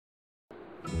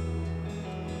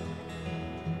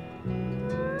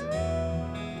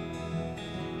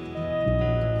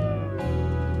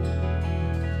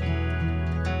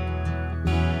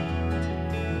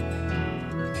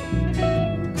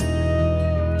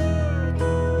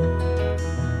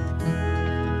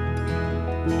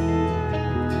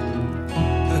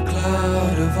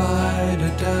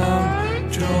Down,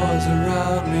 draws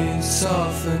around me,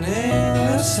 softening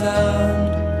the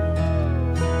sound.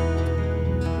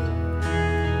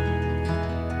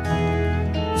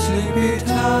 Sleepy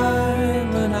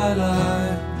time and I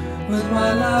lie with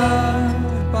my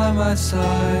love by my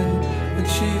side, and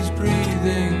she's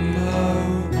breathing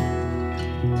low.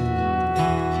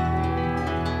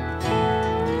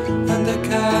 And the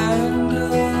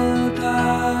candle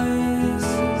dies.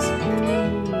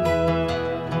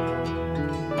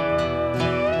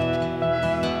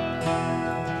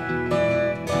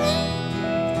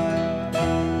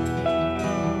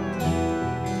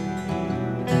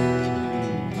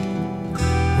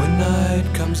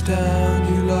 Comes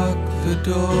down, you lock the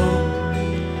door,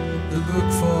 the book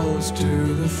falls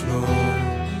to the floor.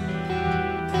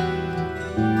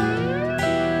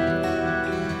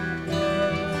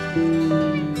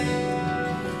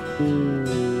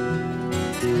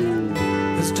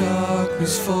 As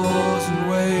darkness falls and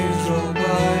waves roll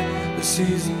by, the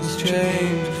seasons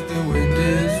change, the wind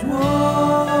is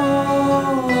warm.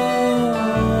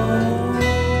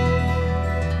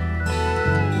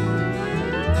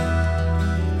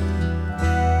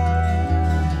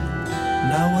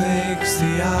 Now wakes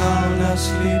the owl, now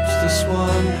sleeps the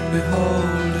swan.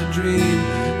 Behold a dream,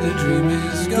 the dream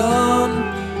is gone.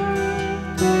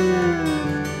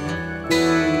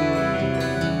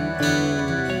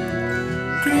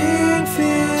 Green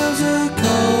fields, a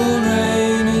cold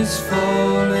rain is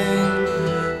falling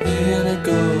in a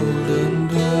golden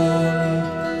dawn.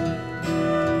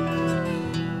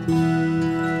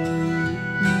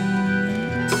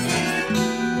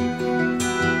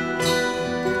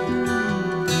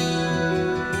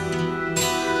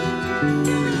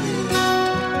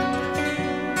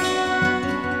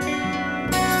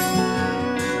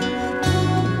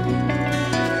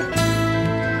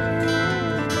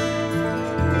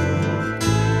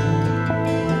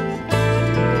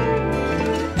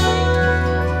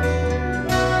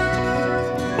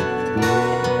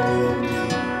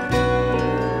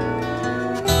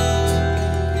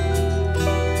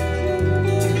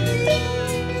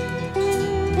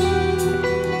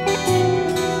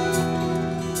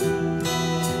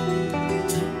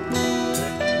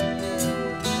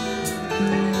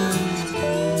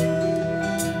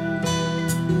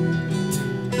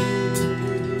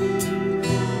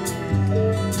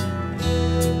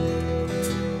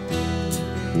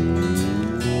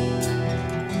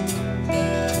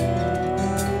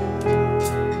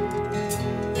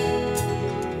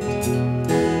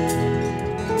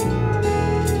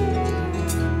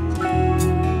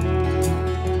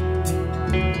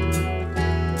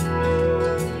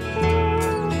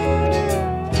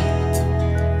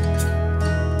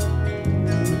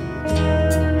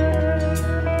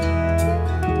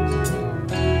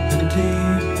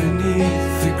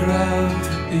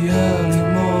 The early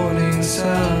morning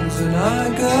sounds and I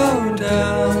go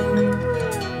down.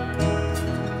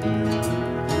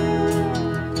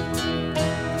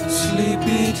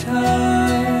 Sleepy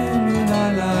time when I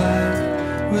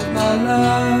lie with my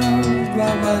love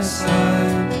by my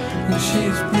side, and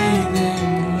she's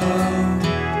breathing low.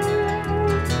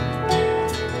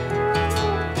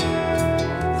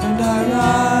 And I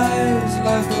rise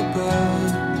like a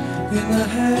bird in the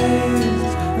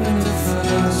haze when the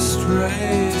first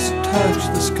rays touch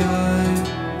the sky.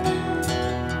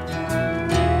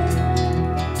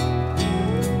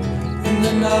 In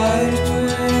the night